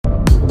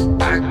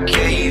I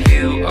gave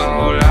you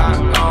all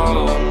I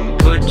own,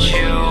 put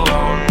you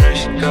on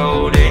this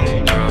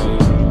golden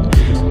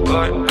throne,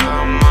 but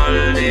I'm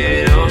a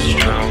little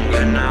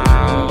stronger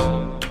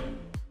now.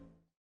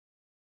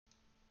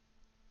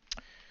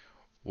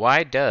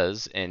 Why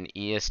does an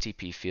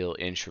ESTP feel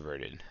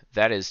introverted?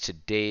 That is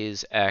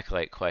today's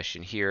Acolyte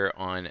question here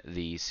on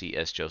the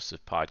CS Joseph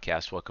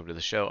podcast. Welcome to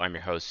the show. I'm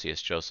your host,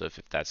 CS Joseph.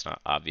 If that's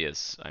not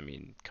obvious, I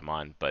mean, come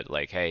on. But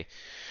like, hey,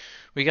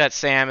 we got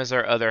Sam as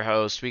our other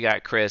host. We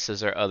got Chris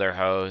as our other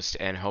host.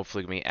 And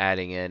hopefully we'll be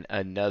adding in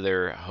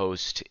another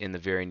host in the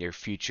very near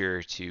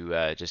future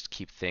to just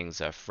keep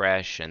things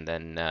fresh. And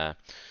then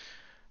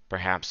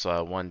perhaps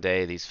one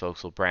day these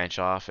folks will branch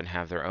off and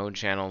have their own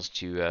channels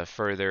to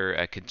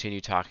further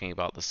continue talking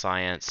about the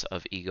science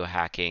of ego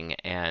hacking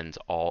and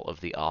all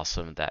of the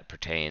awesome that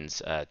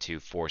pertains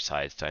to four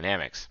sides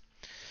dynamics.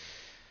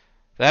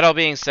 That all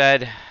being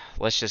said,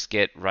 let's just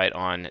get right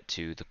on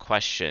to the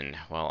question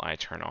while I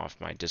turn off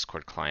my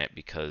Discord client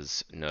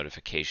because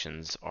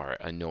notifications are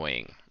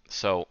annoying.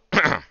 So,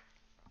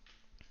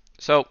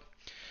 so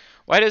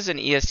why does an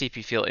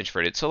ESTP feel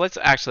introverted? So let's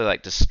actually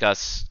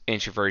discuss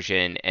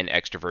introversion and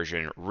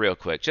extroversion real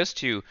quick, just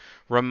to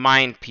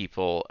remind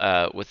people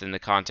within the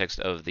context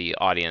of the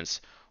audience,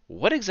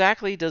 what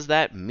exactly does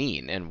that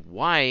mean and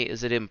why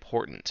is it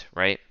important,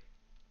 right?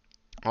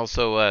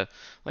 Also, let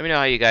me know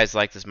how you guys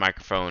like this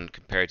microphone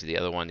compared to the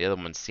other one. The other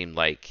one seemed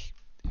like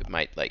it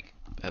might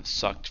have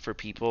sucked for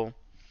people.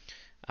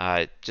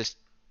 Just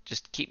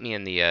keep me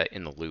in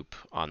the loop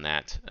on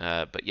that.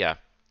 But yeah.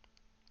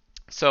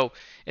 So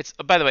it's,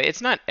 by the way,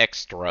 it's not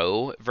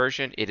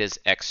extroversion, it is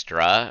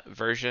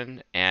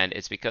extraversion, and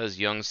it's because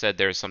Jung said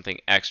there's something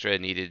extra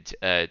needed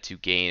to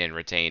gain and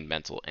retain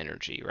mental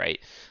energy, right?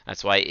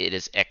 That's why it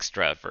is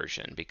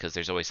extraversion, because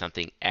there's always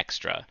something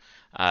extra.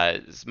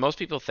 Most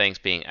people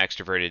think being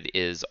extroverted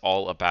is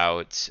all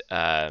about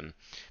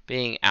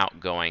being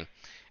outgoing,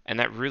 and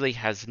that really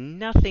has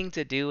nothing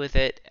to do with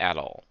it at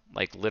all,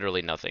 like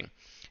literally nothing.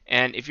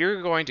 And if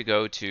you're going to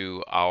go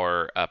to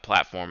our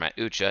platform at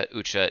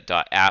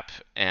ucha.app,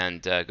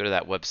 and go to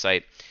that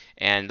website,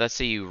 and let's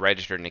say you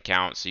registered an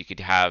account so you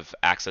could have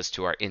access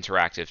to our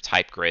interactive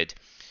type grid,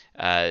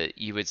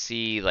 you would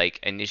see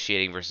like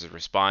initiating versus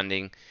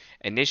responding.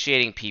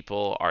 Initiating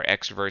people are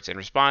extroverts and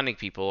responding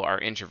people are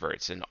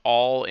introverts. And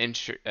all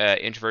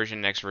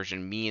introversion and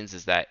extroversion means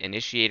is that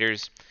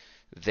initiators,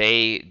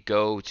 they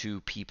go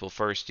to people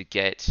first to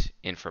get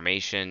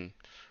information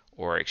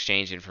or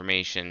exchange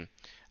information.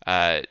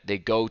 They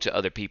go to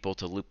other people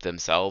to loop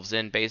themselves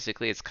in,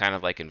 basically. It's kind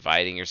of like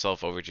inviting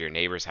yourself over to your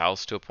neighbor's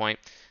house to a point.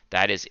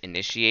 That is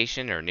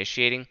initiation or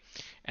initiating.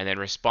 And then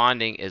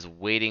responding is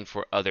waiting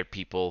for other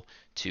people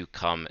to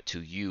come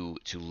to you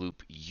to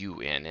loop you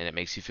in. And it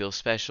makes you feel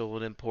special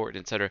and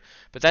important, etc.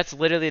 But that's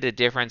literally the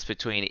difference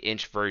between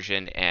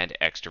introversion and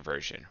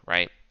extroversion,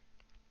 right?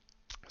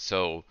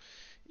 So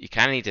you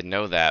kind of need to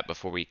know that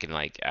before we can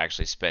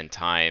actually spend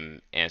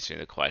time answering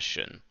the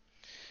question.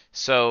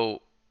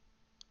 So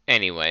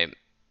anyway,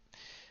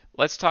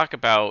 let's talk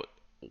about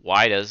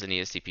why does an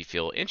ESTP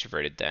feel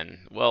introverted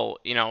then? Well,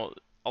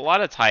 a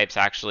lot of types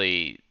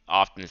actually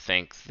often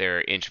think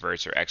they're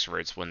introverts or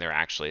extroverts when they're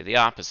actually the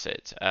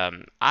opposite.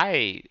 One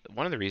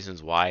of the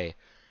reasons why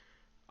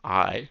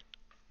I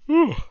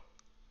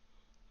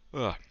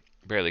ugh,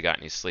 barely got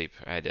any sleep.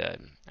 I had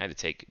to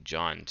take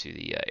John to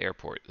the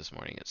airport this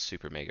morning. It's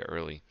super mega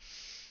early.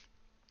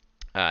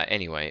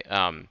 Anyway,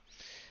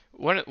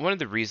 one of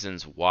the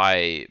reasons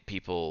why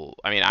people,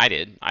 I mean,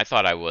 I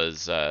thought I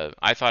was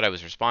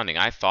responding.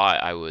 I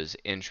thought I was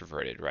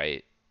introverted,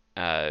 right?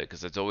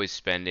 Because it's always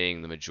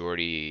spending the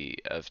majority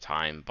of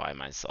time by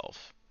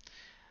myself.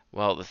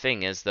 Well, the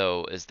thing is,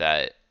 though, is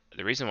that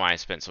the reason why I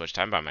spent so much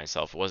time by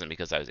myself wasn't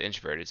because I was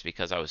introverted. It's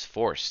because I was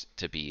forced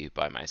to be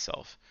by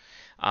myself.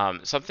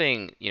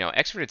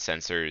 Extroverted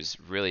sensors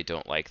really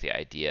don't like the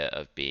idea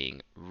of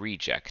being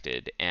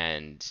rejected,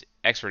 and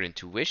extrovert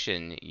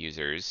intuition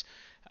users,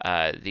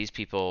 these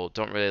people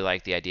don't really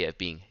like the idea of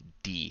being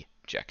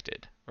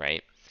dejected,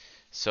 right?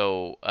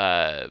 So,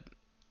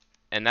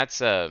 and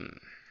that's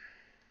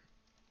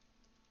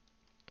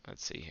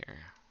let's see here.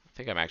 I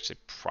think I'm actually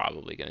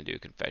probably going to do a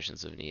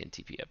Confessions of an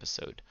ENTP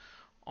episode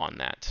on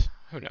that.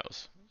 Who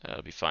knows?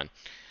 That'll be fun.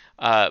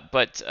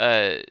 But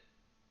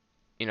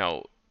you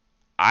know,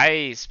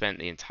 I spent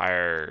the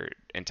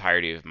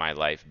entirety of my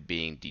life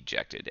being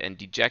dejected, and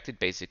dejected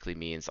basically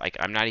means like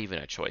I'm not even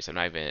a choice. I'm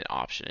not even an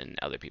option in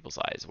other people's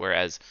eyes.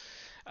 Whereas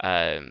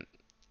um,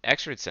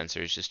 extrovert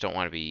sensors just don't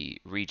want to be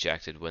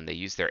rejected when they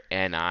use their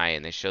NI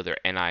and they show their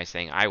NI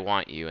saying "I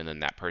want you," and then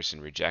that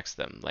person rejects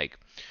them.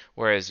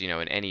 Whereas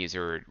an end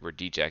user, we're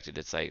dejected.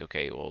 It's like,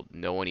 okay, well,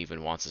 no one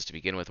even wants us to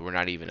begin with. We're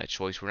not even a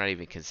choice. We're not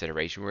even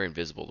consideration. We're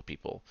invisible to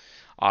people.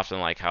 Often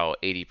like how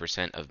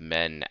 80% of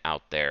men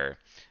out there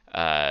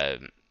uh,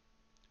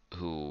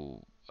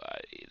 who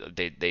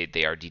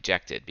they are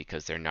dejected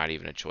because they're not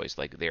even a choice.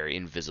 Like they're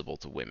invisible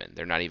to women.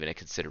 They're not even a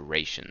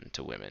consideration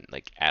to women,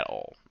 like at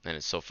all. And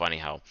it's so funny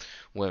how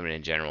women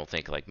in general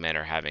think like men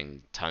are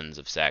having tons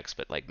of sex,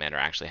 but like men are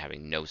actually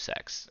having no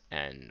sex,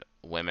 and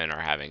women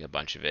are having a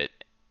bunch of it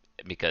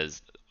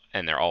because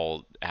and they're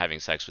all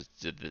having sex with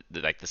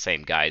like the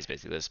same guys,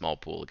 basically a small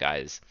pool of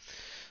guys.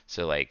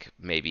 So like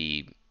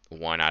maybe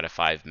 1 out of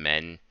 5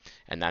 men,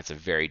 and that's a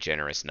very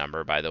generous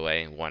number, by the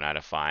way, 1 out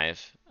of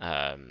 5,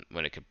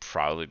 when it could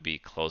probably be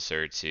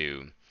closer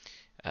to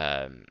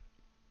um,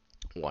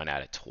 1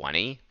 out of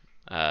 20.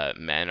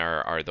 Men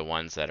are the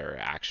ones that are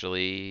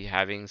actually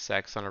having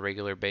sex on a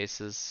regular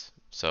basis.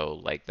 So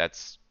like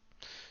that's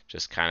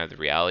just kind of the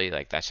reality.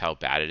 Like that's how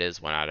bad it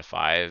is. 1 out of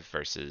 5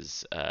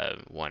 versus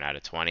 1 out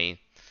of 20.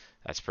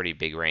 That's pretty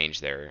big range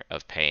there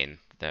of pain.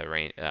 The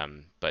range,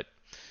 but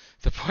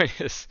the point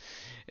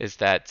is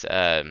that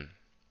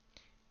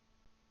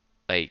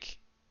like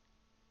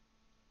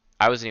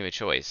I wasn't even a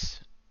choice.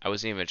 I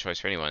wasn't even a choice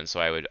for anyone, so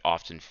I would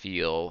often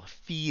feel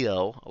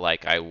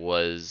like I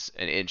was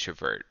an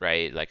introvert,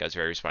 right? Like I was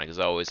very responding because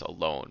I was always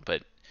alone.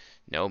 But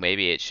no,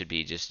 maybe it should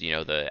be just,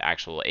 the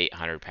actual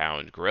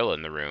 800-pound gorilla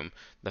in the room.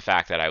 The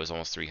fact that I was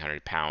almost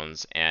 300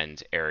 pounds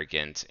and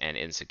arrogant and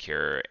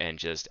insecure and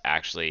just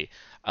actually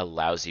a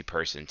lousy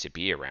person to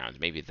be around.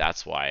 Maybe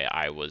that's why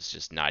I was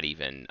just not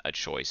even a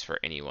choice for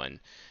anyone.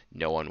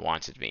 No one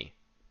wanted me,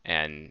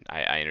 and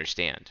I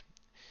understand.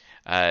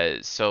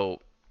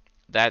 So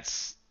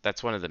that's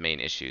one of the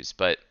main issues.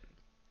 But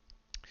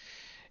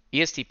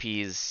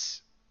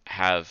ESTPs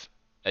have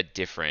a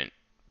different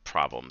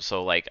problem.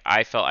 So like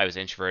I felt I was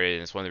introverted,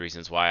 and it's one of the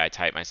reasons why I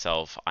typed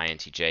myself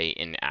INTJ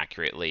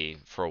inaccurately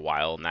for a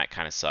while, and that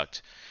kind of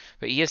sucked.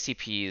 But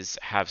ESTPs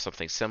have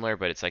something similar,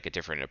 but it's like a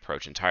different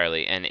approach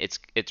entirely, and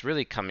it's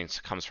really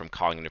comes from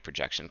cognitive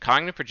projection.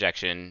 Cognitive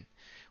projection,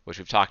 which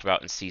we've talked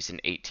about in season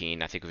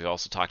 18. I think we've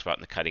also talked about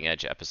in the Cutting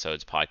Edge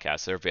episodes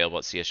podcast. They're available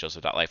at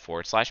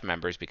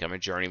csjoseph.life/members. Become a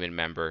journeyman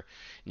member,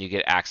 and you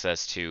get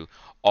access to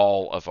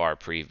all of our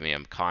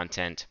premium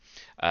content.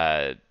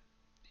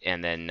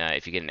 And then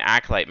if you get an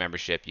Acolyte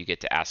membership, you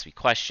get to ask me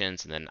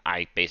questions, and then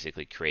I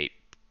basically create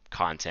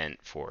content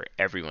for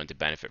everyone to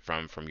benefit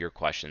from your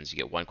questions. You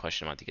get one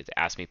question a month you get to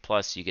ask me,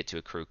 plus you get to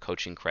accrue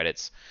coaching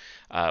credits,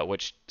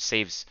 which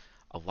saves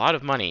a lot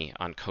of money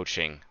on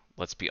coaching.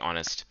 Let's be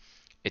honest.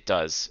 It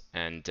does,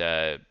 and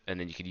then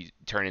you can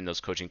turn in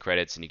those coaching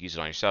credits, and you can use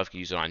it on yourself. You can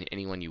use it on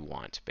anyone you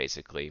want.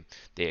 Basically,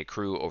 they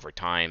accrue over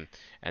time,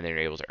 and then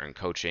you're able to earn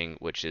coaching,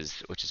 which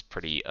is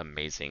pretty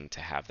amazing to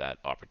have that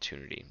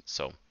opportunity.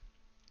 So,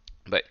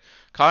 but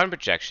cognitive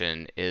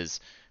projection is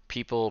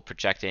people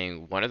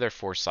projecting one of their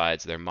 4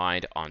 sides of their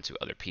mind onto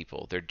other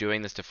people. They're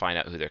doing this to find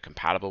out who they're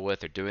compatible with.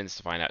 They're doing this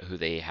to find out who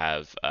they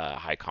have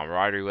high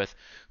camaraderie with,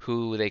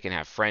 who they can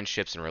have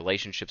friendships and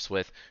relationships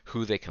with,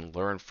 who they can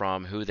learn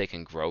from, who they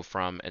can grow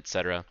from,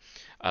 etc.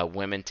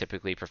 Women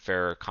typically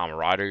prefer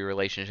camaraderie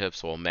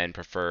relationships, while men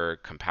prefer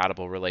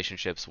compatible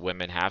relationships.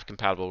 Women have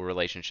compatible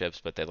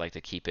relationships, but they like to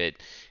keep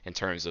it in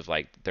terms of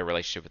like their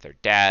relationship with their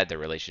dad, their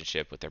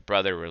relationship with their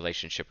brother,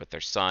 relationship with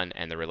their son,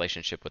 and their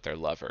relationship with their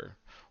lover,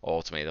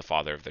 ultimately the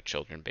father of their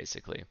children,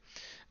 basically.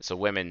 So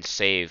women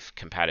save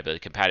compatibility.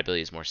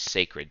 Compatibility is more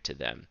sacred to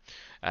them.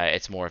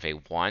 It's more of a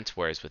want,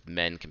 whereas with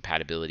men,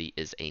 compatibility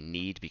is a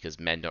need because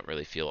men don't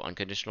really feel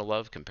unconditional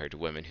love compared to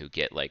women who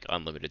get like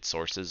unlimited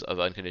sources of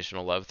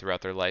unconditional love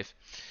throughout their life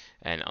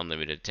and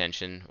unlimited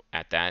attention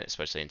at that,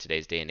 especially in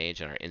today's day and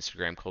age in our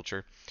Instagram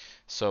culture.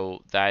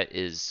 So that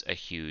is a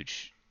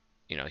huge,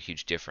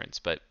 huge difference.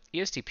 But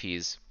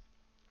ESTPs,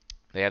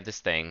 they have this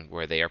thing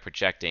where they are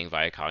projecting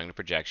via cognitive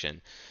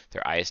projection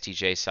their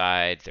ISTJ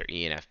side, their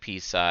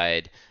ENFP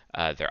side,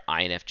 their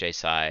INFJ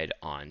side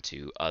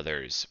onto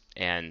others.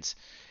 And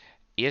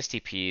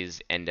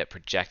ESTPs end up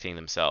projecting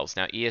themselves.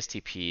 Now,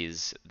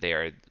 ESTPs, they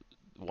are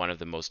one of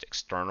the most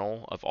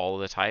external of all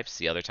of the types.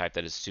 The other type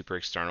that is super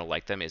external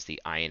like them is the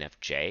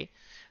INFJ.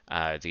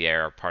 They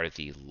are part of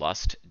the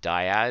lust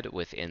dyad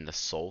within the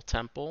soul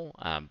temple.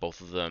 Both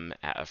of them,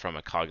 from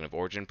a cognitive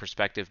origin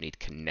perspective, need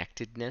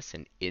connectedness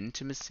and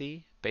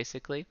intimacy,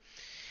 basically.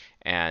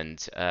 And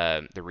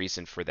the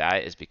reason for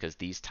that is because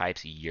these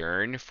types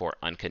yearn for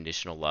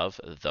unconditional love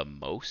the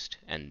most,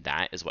 and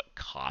that is what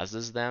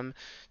causes them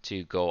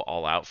to go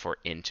all out for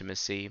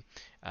intimacy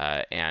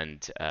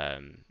and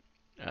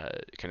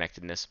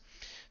connectedness.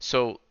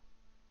 So,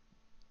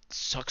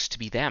 sucks to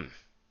be them.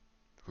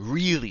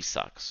 Really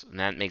sucks. And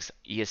that makes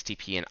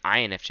ESTP and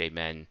INFJ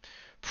men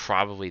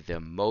probably the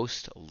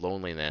most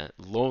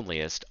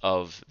loneliest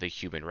of the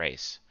human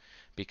race.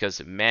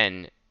 Because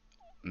men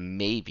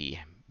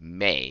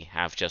may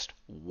have just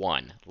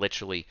one,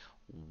 literally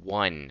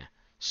one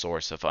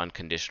source of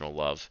unconditional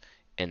love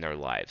in their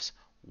lives.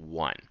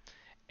 One.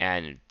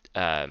 And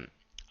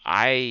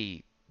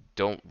I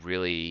don't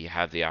really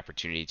have the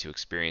opportunity to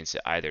experience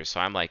it either.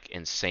 So I'm like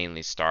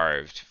insanely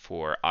starved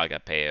for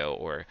agapeo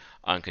or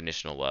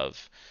unconditional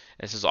love.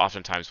 This is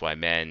oftentimes why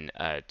men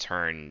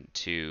turn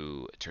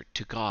to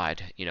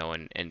God,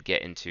 and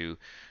get into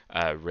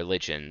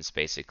religions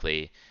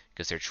basically,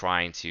 because they're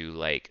trying to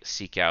like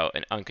seek out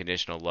an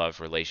unconditional love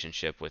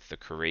relationship with the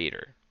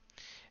creator.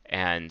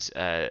 And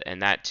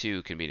that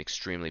too can be an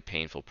extremely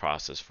painful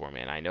process for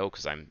me, and I know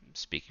because I'm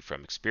speaking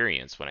from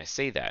experience when I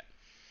say that.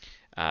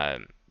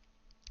 Um,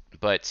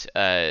 but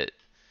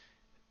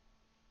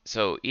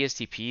So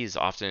ESTPs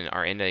often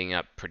are ending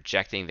up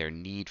projecting their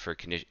need for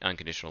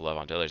unconditional love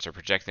onto others. They're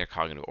projecting their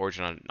cognitive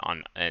origin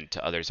on and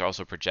to others. They're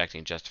also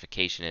projecting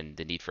justification and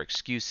the need for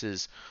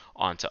excuses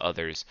onto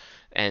others.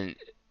 And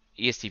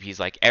ESTPs,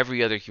 like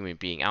every other human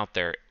being out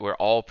there, we're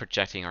all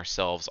projecting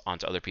ourselves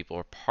onto other people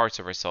or parts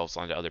of ourselves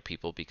onto other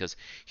people because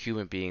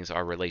human beings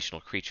are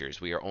relational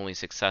creatures. We are only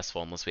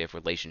successful unless we have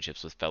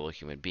relationships with fellow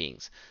human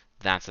beings.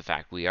 That's the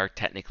fact. We are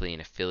technically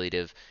an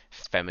affiliative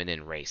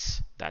feminine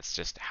race. That's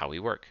just how we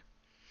work.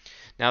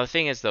 Now the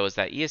thing is though is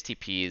that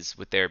ESTPs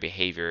with their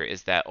behavior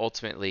is that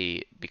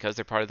ultimately because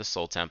they're part of the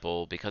soul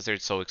temple, because they're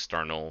so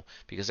external,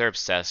 because they're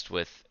obsessed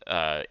with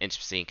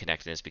intimacy and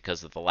connectedness,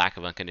 because of the lack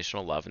of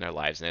unconditional love in their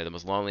lives, and they're the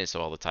most loneliest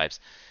of all the types,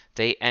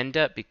 they end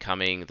up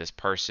becoming this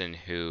person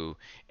who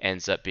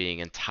ends up being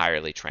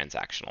entirely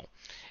transactional.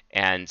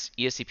 And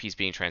ESTPs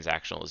being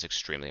transactional is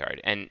extremely hard.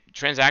 And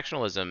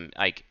transactionalism,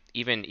 like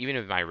even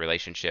in my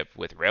relationship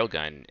with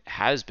Railgun,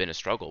 has been a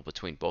struggle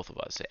between both of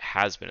us. It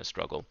has been a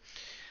struggle.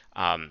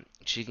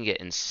 She can get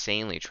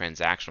insanely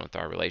transactional with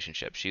our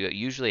relationship. She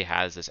usually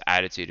has this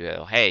attitude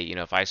of, hey,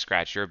 if I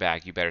scratch your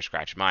back, you better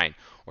scratch mine.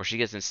 Or she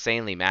gets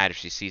insanely mad if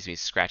she sees me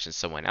scratching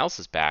someone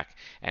else's back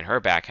and her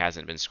back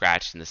hasn't been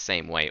scratched in the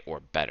same way or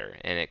better.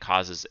 And it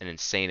causes an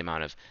insane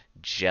amount of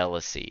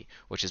jealousy,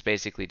 which is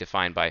basically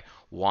defined by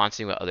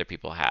wanting what other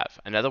people have.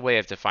 Another way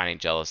of defining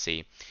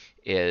jealousy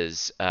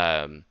is,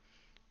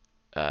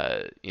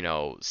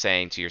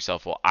 saying to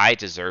yourself, well, I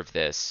deserve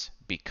this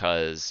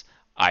because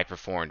I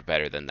performed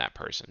better than that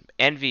person.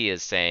 Envy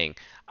is saying,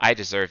 I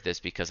deserve this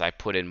because I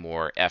put in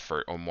more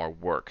effort or more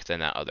work than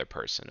that other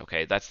person.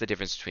 Okay, that's the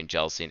difference between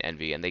jealousy and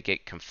envy, and they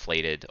get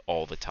conflated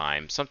all the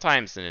time,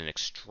 sometimes in an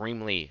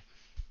extremely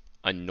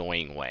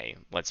annoying way,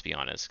 let's be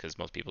honest, because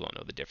most people don't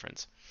know the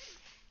difference.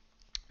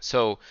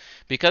 So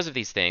because of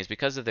these things,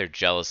 because of their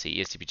jealousy,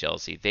 ESTP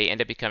jealousy, they end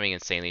up becoming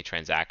insanely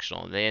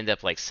transactional. And they end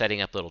up like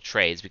setting up little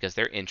trades because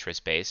they're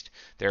interest based.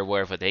 They're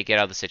aware of what they get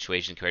out of the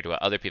situation compared to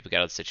what other people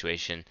get out of the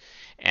situation.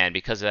 And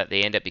because of that,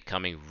 they end up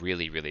becoming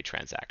really, really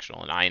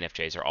transactional. And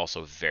INFJs are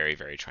also very,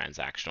 very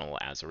transactional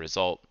as a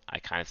result. I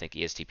kind of think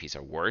ESTPs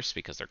are worse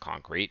because they're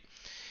concrete.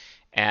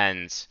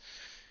 And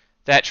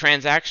that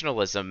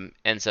transactionalism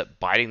ends up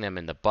biting them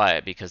in the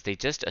butt because they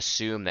just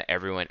assume that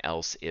everyone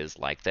else is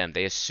like them.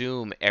 They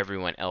assume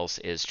everyone else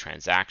is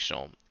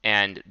transactional.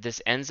 And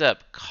this ends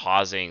up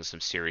causing some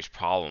serious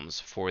problems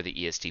for the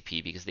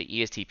ESTP because the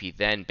ESTP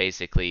then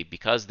basically,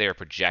 because they're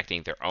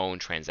projecting their own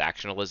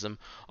transactionalism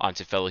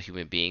onto fellow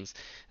human beings,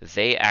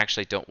 they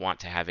actually don't want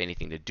to have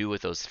anything to do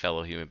with those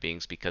fellow human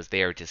beings because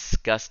they are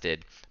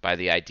disgusted by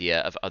the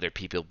idea of other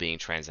people being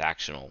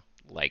transactional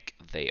like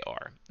they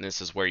are. And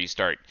this is where you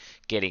start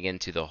getting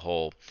into the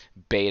whole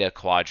beta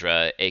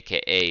quadra,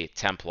 aka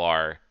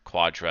Templar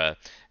quadra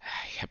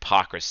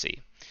hypocrisy.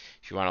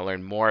 If you want to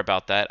learn more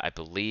about that, I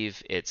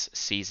believe it's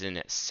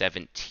season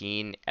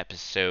 17,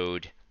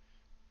 episode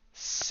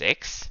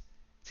 6.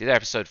 It's either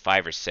episode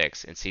 5 or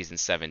 6 in season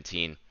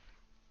 17.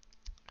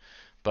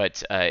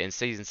 But in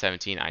season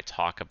 17, I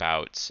talk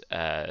about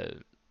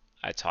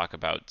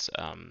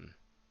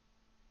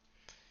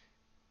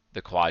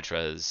the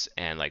quadras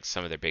and like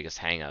some of their biggest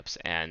hangups,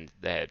 and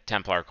the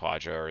Templar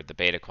quadra or the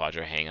beta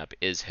quadra hangup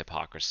is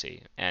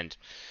hypocrisy. And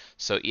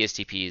so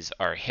ESTPs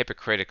are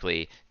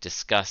hypocritically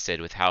disgusted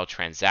with how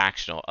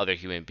transactional other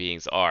human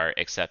beings are,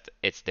 except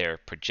it's their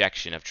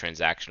projection of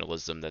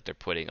transactionalism that they're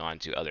putting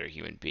onto other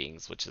human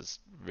beings, which is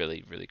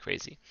really, really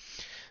crazy.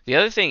 The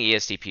other thing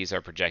ESTPs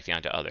are projecting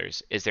onto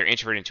others is their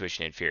introvert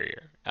intuition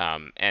inferior.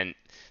 And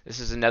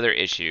this is another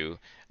issue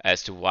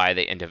as to why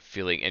they end up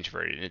feeling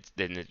introverted.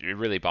 And it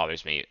really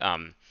bothers me.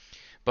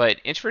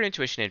 But introvert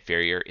intuition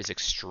inferior is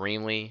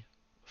extremely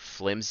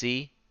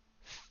flimsy,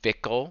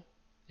 fickle.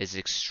 Is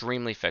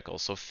extremely fickle.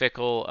 So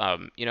fickle,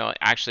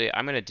 actually,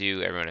 I'm going to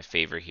do everyone a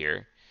favor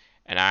here.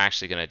 And I'm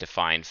actually going to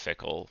define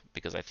fickle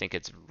because I think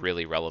it's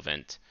really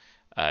relevant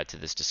to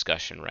this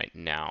discussion right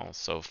now.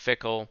 So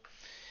fickle.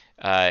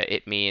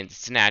 It means,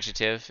 it's an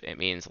adjective, it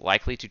means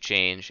likely to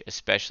change,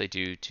 especially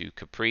due to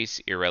caprice,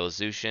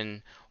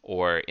 irresolution,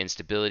 or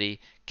instability,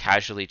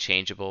 casually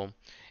changeable.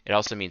 It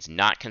also means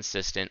not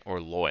consistent or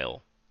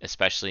loyal,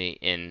 especially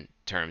in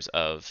terms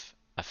of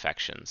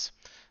affections,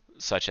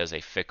 such as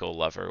a fickle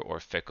lover or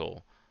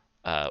fickle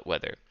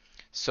weather.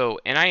 So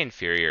NI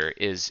inferior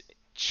is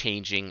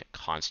changing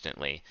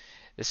constantly.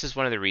 This is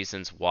one of the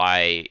reasons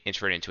why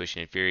introvert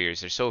intuition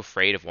inferiors are so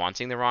afraid of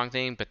wanting the wrong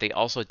thing, but they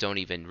also don't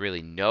even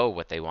really know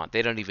what they want.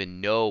 They don't even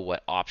know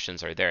what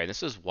options are there. And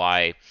this is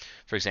why,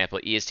 for example,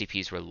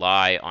 ESTPs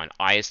rely on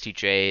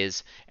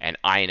ISTJs and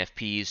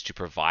INFPs to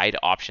provide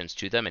options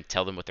to them and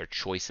tell them what their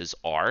choices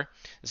are.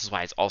 This is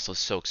why it's also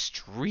so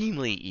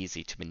extremely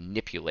easy to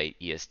manipulate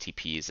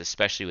ESTPs,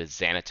 especially with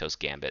Xanatos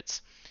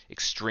gambits.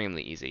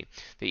 extremely easy.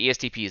 The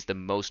ESTP is the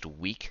most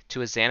weak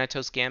to a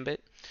Xanatos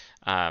Gambit,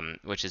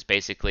 which is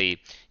basically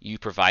you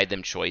provide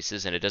them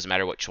choices, and it doesn't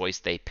matter what choice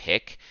they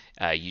pick.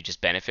 You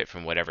just benefit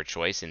from whatever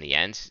choice in the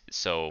end.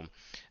 So,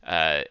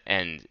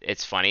 and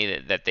it's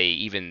funny that they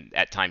even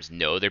at times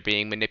know they're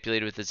being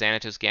manipulated with the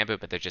Xanatos Gambit,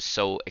 but they're just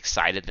so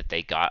excited that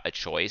they got a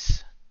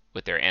choice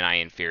with their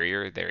NI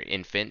inferior, their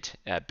infant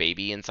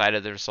baby inside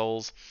of their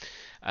souls.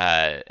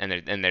 And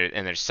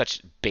they're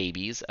such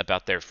babies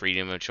about their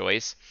freedom of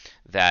choice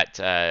that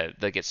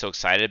they get so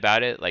excited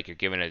about it. Like you're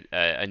giving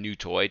a new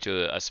toy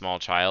to a small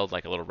child,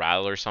 like a little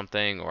rattle or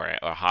something, or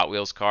a Hot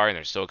Wheels car, and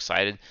they're so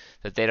excited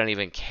that they don't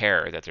even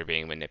care that they're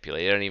being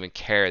manipulated. They don't even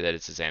care that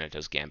it's a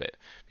Xanatos Gambit,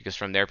 because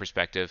from their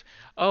perspective,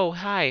 oh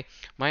hi,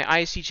 my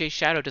ISTJ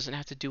shadow doesn't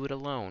have to do it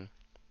alone.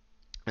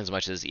 As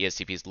much as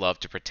ESTPs love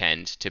to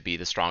pretend to be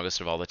the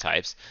strongest of all the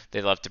types,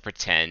 they love to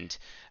pretend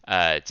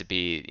to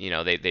be,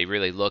 they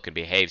really look and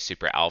behave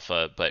super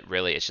alpha, but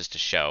really it's just a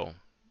show.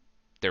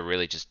 They're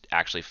really just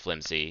actually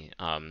flimsy.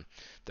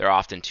 They're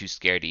often too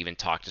scared to even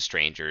talk to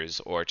strangers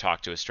or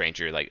talk to a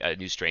stranger, like a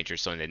new stranger,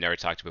 someone they've never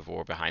talked to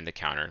before, behind the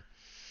counter.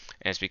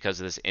 And it's because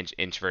of this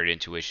introverted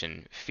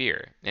intuition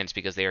fear. And it's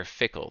because they are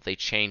fickle. They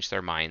change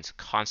their minds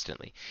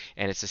constantly.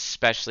 And it's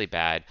especially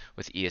bad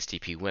with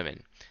ESTP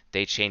women.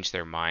 They change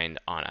their mind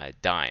on a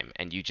dime.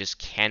 And you just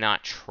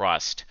cannot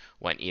trust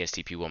what an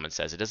ESTP woman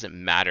says. It doesn't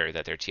matter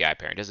that they're TI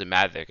parent. It doesn't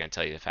matter that they're going to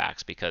tell you the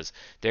facts, because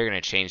they're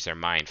going to change their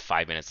mind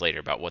 5 minutes later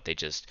about what they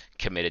just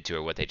committed to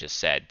or what they just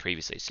said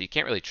previously. So you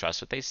can't really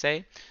trust what they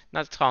say.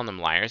 Not calling them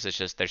liars. It's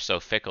just they're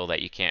so fickle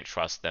that you can't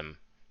trust them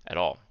at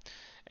all.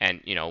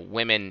 And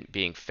women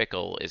being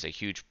fickle is a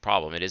huge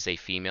problem. It is a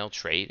female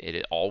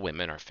trait. All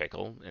women are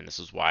fickle, and this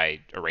is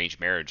why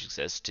arranged marriage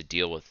exists, to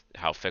deal with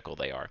how fickle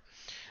they are.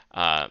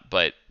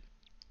 That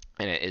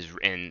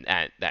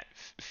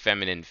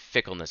feminine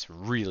fickleness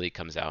really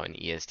comes out in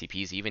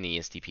ESTPs, even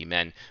ESTP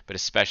men, but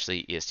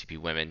especially ESTP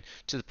women,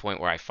 to the point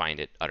where I find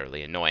it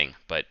utterly annoying.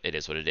 But it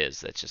is what it is.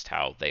 That's just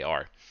how they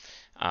are.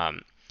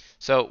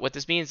 So what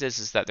this means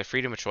is that their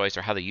freedom of choice,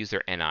 or how they use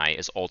their NI,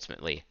 is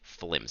ultimately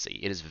flimsy.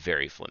 It is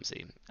very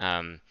flimsy.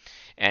 And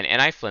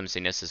NI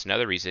flimsiness is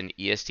another reason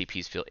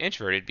ESTPs feel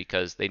introverted,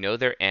 because they know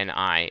their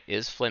NI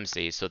is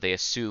flimsy, so they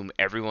assume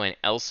everyone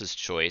else's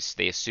choice,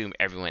 they assume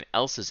everyone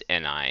else's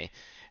NI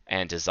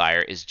and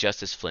desire is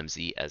just as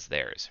flimsy as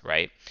theirs,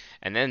 right?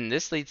 And then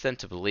this leads them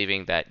to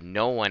believing that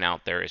no one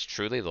out there is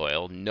truly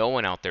loyal, no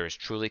one out there is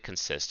truly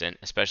consistent,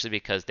 especially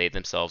because they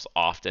themselves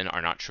often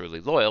are not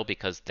truly loyal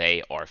because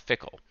they are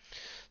fickle.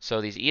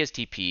 So these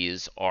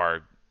ESTPs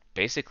are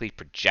basically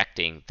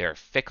projecting their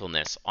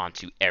fickleness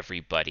onto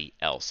everybody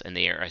else, and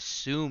they are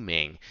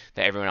assuming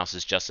that everyone else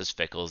is just as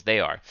fickle as they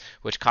are,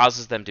 which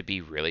causes them to be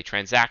really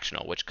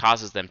transactional, which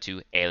causes them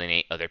to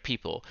alienate other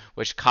people,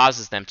 which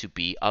causes them to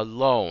be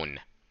alone.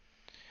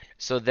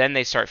 So then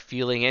they start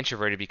feeling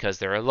introverted because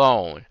they're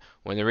alone,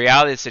 when the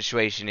reality of the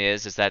situation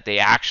is that they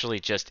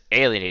actually just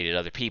alienated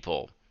other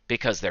people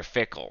because they're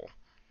fickle,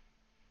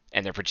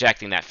 and they're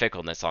projecting that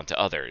fickleness onto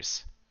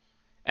others.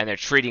 And they're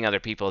treating other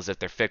people as if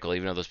they're fickle,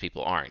 even though those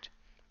people aren't.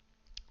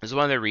 This is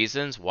one of the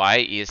reasons why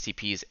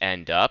ESTPs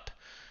end up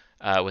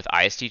with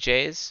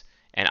ISTJs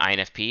and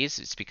INFPs.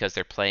 It's because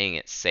they're playing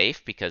it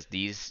safe, because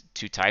these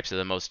two types are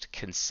the most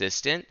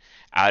consistent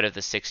out of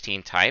the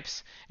 16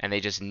 types, and they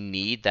just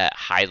need that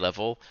high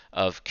level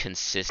of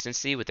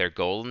consistency with their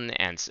golden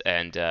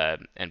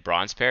and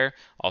bronze pair,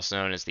 also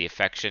known as the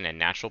affection and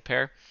natural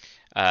pair.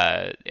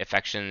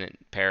 Affection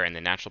pair and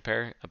the natural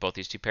pair, both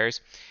these two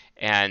pairs.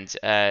 And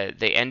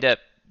they end up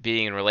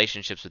being in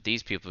relationships with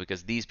these people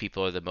because these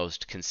people are the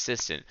most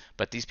consistent.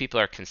 But these people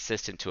are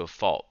consistent to a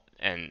fault.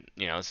 And,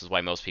 this is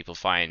why most people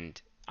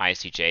find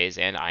ISTJs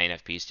and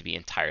INFPs to be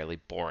entirely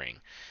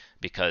boring,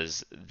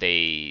 because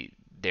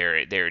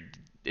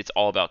it's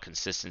all about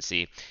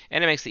consistency,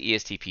 and it makes the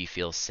ESTP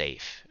feel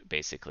safe,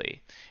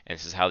 basically. And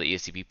this is how the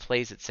ESTP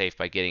plays it safe,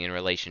 by getting in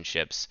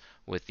relationships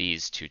with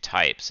these two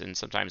types. And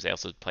sometimes they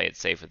also play it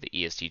safe with the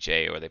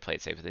ESTJ, or they play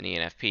it safe with an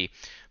ENFP.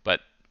 But,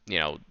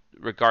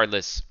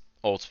 regardless,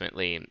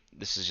 ultimately,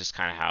 this is just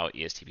kind of how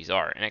ESTPs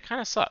are. And it kind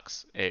of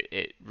sucks.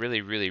 It really,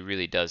 really,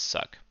 really does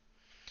suck.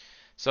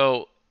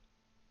 So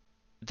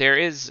there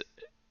is,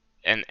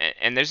 and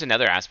there's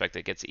another aspect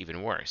that gets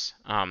even worse.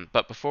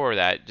 But before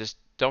that, just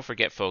don't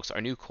forget, folks,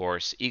 our new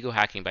course, Ego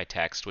Hacking by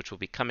Text, which will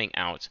be coming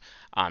out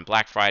on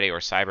Black Friday or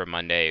Cyber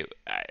Monday.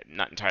 I'm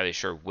not entirely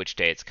sure which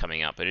day it's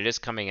coming out, but it is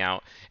coming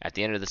out at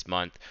the end of this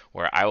month,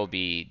 where I will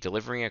be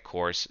delivering a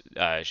course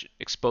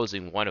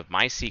exposing one of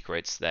my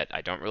secrets that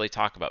I don't really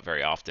talk about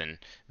very often,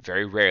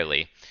 very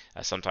rarely,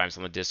 sometimes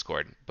on the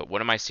Discord, but one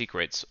of my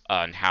secrets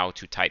on how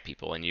to type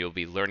people. And you'll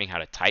be learning how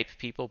to type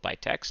people by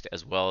text,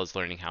 as well as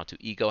learning how to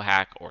ego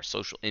hack or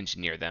social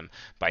engineer them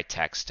by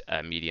text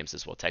mediums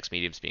as well. Text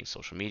mediums being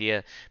social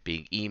media,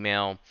 being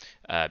email,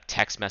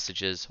 text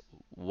messages,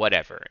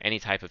 whatever, any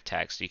type of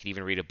text. You can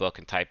even read a book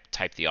and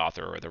type the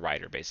author or the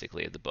writer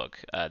basically of the book,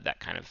 that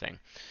kind of thing.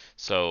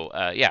 So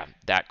yeah,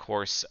 that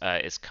course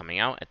is coming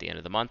out at the end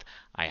of the month.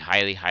 I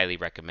highly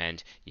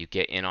recommend you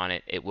get in on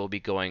it. It will be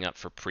going up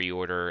for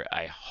pre-order.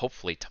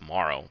 Hopefully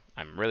tomorrow.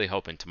 I'm really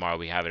hoping tomorrow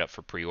we have it up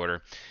for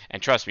pre-order.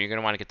 And trust me, you're going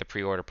to want to get the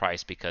pre-order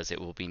price because it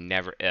will be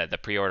the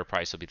pre-order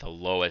price will be the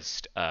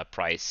lowest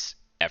price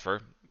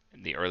ever.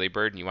 The early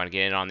bird. You want to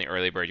get in on the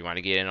early bird. You want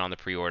to get in on the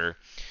pre-order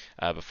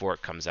before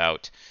it comes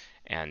out.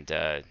 And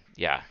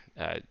yeah,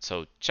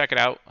 so check it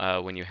out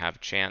when you have a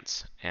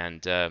chance.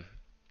 And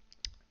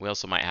we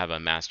also might have a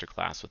master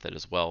class with it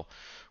as well,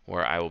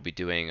 where I will be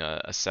doing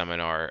a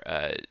seminar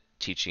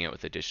teaching it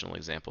with additional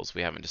examples.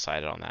 We haven't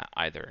decided on that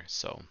either.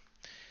 So,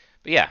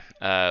 but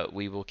yeah,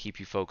 we will keep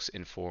you folks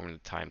informed when the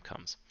time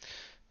comes.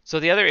 So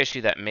the other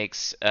issue that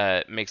makes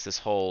this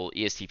whole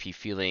ESTP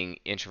feeling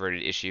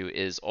introverted issue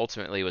is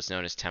ultimately what's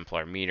known as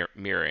Templar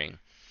mirroring.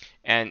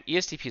 And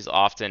ESTPs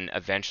often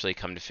eventually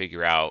come to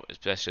figure out,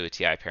 especially with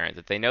TI parent,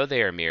 that they know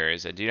they are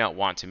mirrors and do not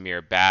want to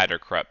mirror bad or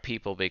corrupt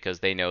people because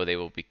they know they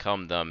will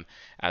become them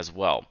as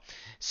well.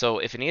 So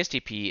if an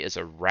ESTP is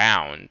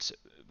around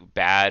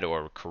bad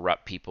or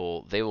corrupt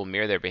people, they will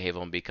mirror their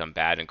behavior and become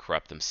bad and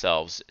corrupt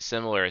themselves,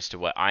 similar as to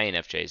what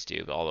INFJs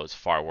do, although it's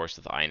far worse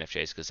with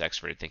INFJs because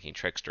extroverted thinking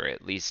trickster,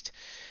 at least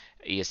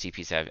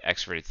ESTPs have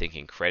extroverted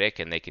thinking critic,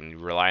 and they can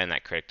rely on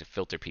that critic to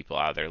filter people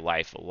out of their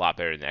life a lot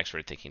better than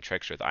extroverted thinking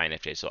trickster with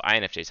INFJs. So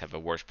INFJs have a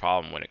worse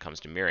problem when it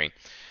comes to mirroring.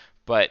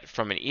 But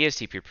from an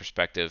ESTP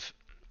perspective,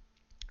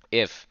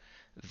 if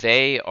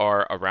they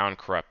are around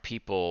corrupt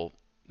people,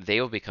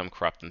 they will become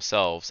corrupt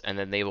themselves, and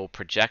then they will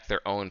project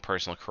their own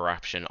personal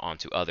corruption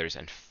onto others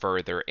and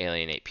further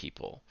alienate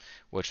people,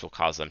 which will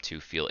cause them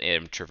to feel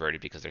introverted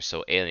because they're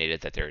so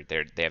alienated that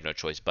they have no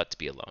choice but to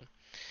be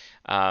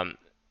alone.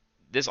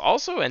 This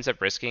also ends up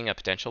risking a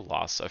potential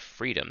loss of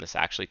freedom. This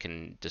actually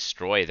can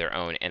destroy their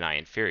own NI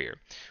inferior,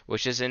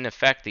 which is in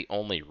effect the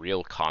only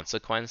real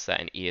consequence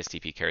that an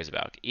ESTP cares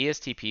about.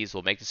 ESTPs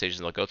will make decisions,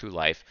 they'll go through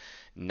life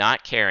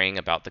not caring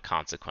about the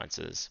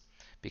consequences,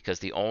 because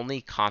the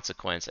only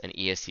consequence an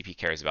ESTP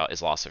cares about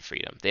is loss of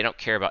freedom. They don't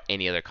care about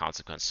any other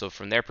consequence. So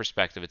from their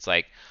perspective, it's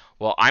like,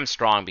 well, I'm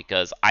strong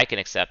because I can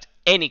accept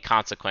any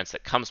consequence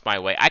that comes my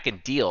way. I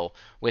can deal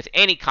with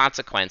any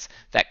consequence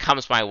that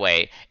comes my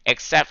way,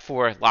 except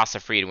for loss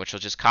of freedom, which will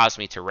just cause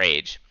me to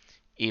rage,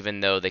 even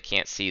though they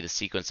can't see the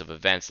sequence of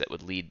events that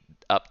would lead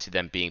up to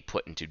them being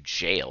put into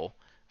jail,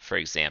 for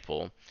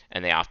example,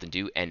 and they often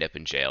do end up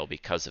in jail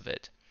because of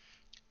it.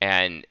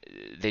 And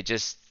they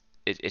just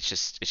it's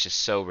just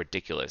so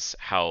ridiculous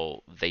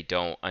how they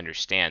don't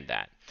understand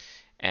that.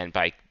 And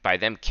by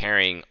them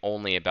caring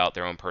only about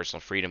their own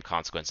personal freedom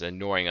consequences,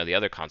 ignoring all the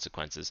other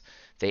consequences,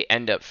 they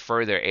end up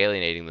further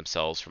alienating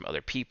themselves from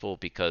other people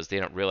because they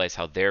don't realize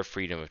how their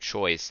freedom of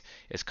choice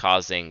is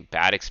causing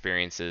bad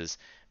experiences,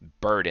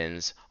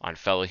 burdens on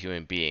fellow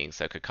human beings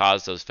that could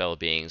cause those fellow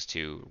beings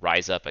to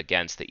rise up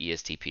against the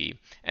ESTP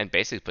and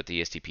basically put the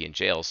ESTP in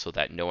jail so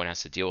that no one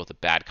has to deal with the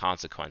bad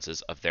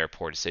consequences of their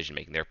poor decision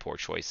making, their poor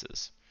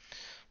choices,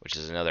 which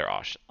is another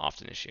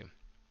often issue.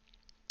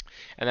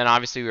 And then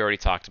obviously we already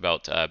talked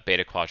about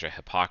beta quadrant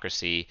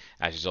hypocrisy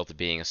as a result of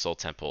being a Soul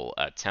Temple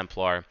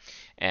Templar.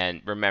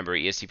 And remember,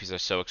 ESTPs are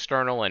so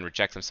external and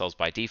reject themselves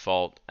by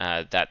default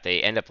that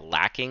they end up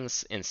lacking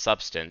in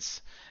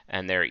substance,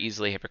 and they're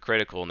easily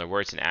hypocritical in their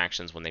words and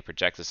actions when they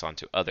project this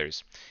onto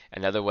others.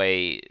 Another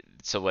way,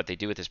 so what they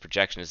do with this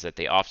projection is that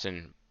they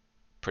often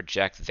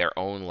project their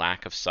own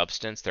lack of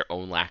substance, their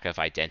own lack of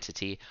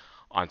identity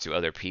onto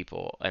other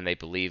people, and they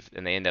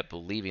end up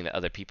believing that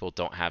other people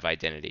don't have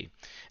identity.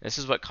 And this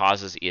is what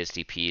causes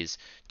ESTPs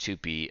to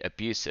be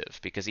abusive,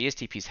 because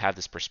ESTPs have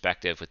this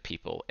perspective with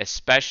people,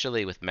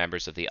 especially with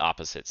members of the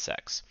opposite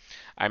sex.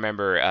 I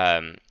remember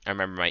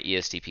my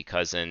ESTP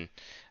cousin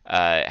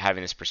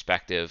having this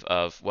perspective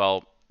of,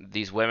 well,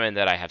 these women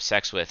that I have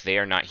sex with, they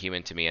are not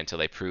human to me until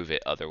they prove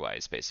it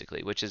otherwise,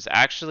 basically, which is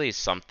actually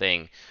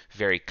something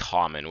very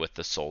common with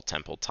the Soul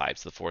Temple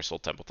types, the 4 Soul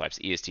Temple types,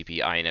 ESTP,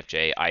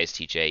 INFJ,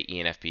 ISTJ,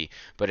 ENFP,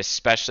 but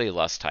especially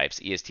lust types,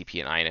 ESTP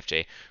and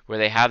INFJ, where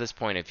they have this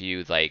point of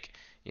view like,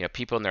 you know,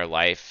 people in their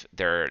life,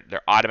 they're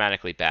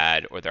automatically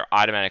bad or they're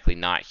automatically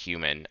not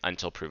human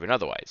until proven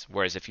otherwise.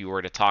 Whereas if you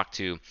were to talk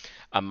to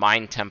a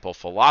Mind Temple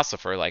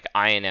philosopher like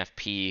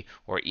INFP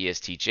or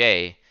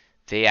ESTJ,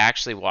 they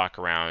actually walk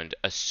around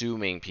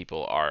assuming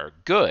people are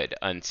good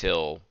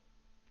until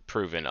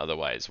proven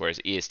otherwise, whereas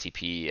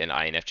ESTP and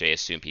INFJ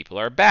assume people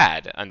are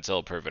bad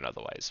until proven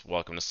otherwise.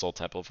 Welcome to Soul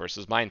Temple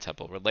versus Mind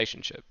Temple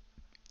relationship.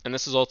 And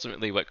this is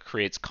ultimately what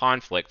creates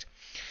conflict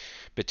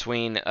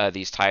between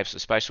these types,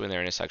 especially when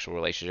they're in a sexual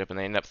relationship, and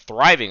they end up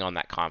thriving on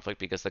that conflict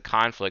because the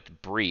conflict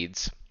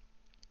breeds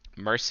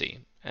mercy.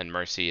 And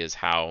mercy is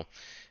how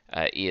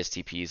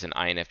ESTPs and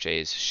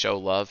INFJs show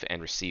love and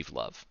receive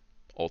love,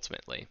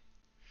 ultimately.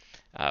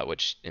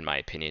 Which, in my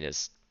opinion,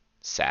 is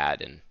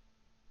sad and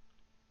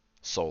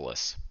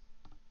soulless.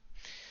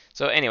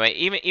 So anyway,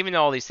 even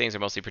though all these things are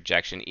mostly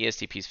projection,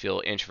 ESTPs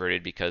feel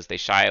introverted because they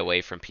shy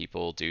away from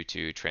people due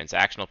to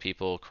transactional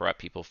people, corrupt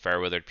people,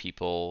 fair-weathered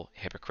people,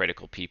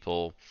 hypocritical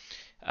people,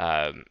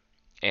 um,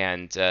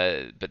 and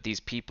but these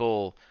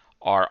people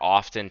are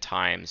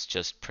oftentimes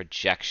just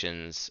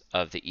projections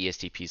of the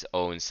ESTP's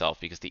own self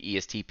because the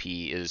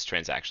ESTP is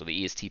transactional,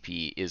 the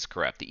ESTP is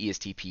corrupt, the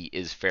ESTP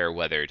is fair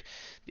weathered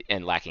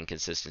and lacking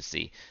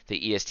consistency. The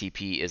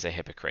ESTP is a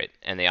hypocrite,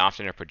 and they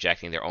often are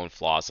projecting their own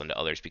flaws onto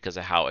others because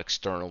of how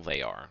external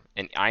they are.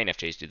 And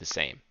INFJs do the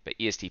same, but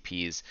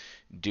ESTPs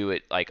do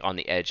it like on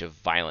the edge of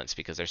violence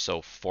because they're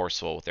so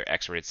forceful with their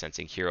extroverted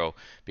sensing hero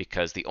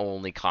because the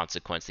only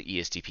consequence the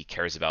ESTP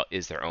cares about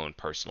is their own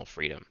personal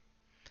freedom.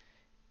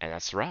 And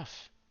that's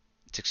rough.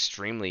 It's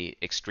extremely,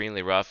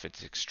 extremely rough.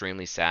 It's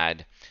extremely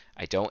sad.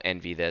 I don't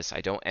envy this. I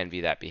don't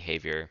envy that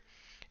behavior.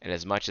 And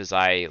as much as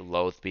I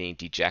loathe being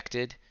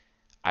dejected,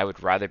 I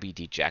would rather be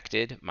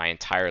dejected my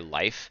entire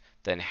life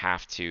than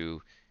have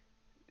to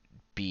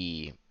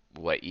be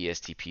what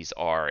ESTPs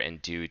are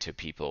and do to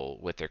people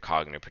with their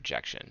cognitive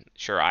projection.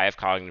 Sure, I have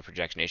cognitive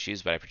projection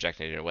issues, but I project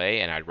it in a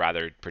way, and I'd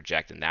rather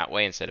project in that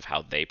way instead of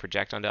how they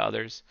project onto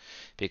others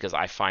because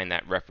I find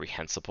that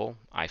reprehensible.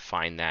 I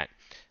find that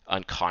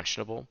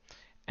unconscionable,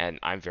 and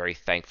I'm very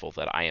thankful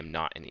that I am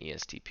not an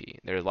ESTP.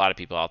 There are a lot of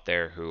people out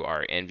there who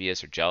are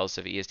envious or jealous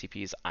of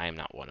ESTPs. I am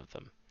not one of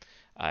them.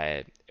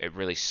 It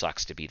really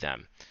sucks to be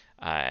them.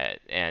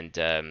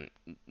 And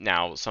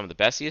now, some of the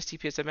best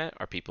ESTPs I've met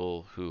are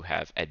people who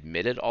have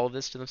admitted all of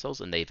this to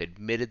themselves, and they've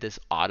admitted this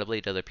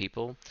audibly to other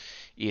people.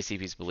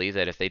 ESTPs believe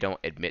that if they don't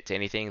admit to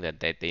anything, that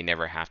they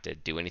never have to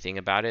do anything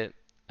about it,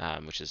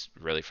 which is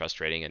really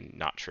frustrating and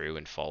not true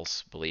and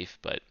false belief,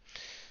 but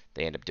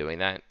they end up doing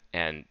that.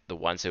 And the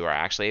ones who are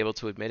actually able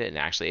to admit it and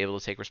actually able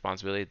to take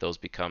responsibility, those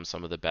become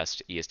some of the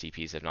best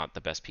ESTPs, if not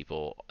the best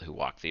people who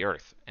walk the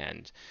earth.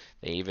 And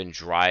they even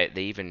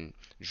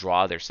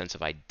draw their sense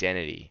of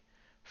identity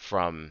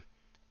from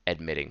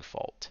admitting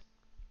fault.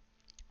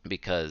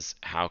 Because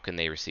how can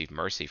they receive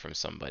mercy from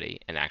somebody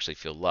and actually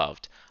feel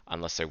loved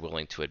unless they're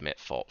willing to admit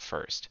fault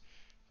first?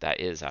 That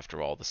is,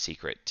 after all, the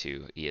secret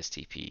to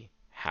ESTP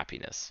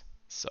happiness.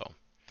 So,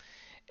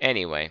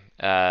 anyway,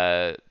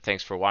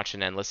 thanks for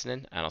watching and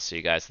listening, and I'll see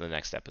you guys in the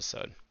next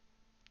episode.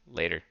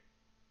 Later.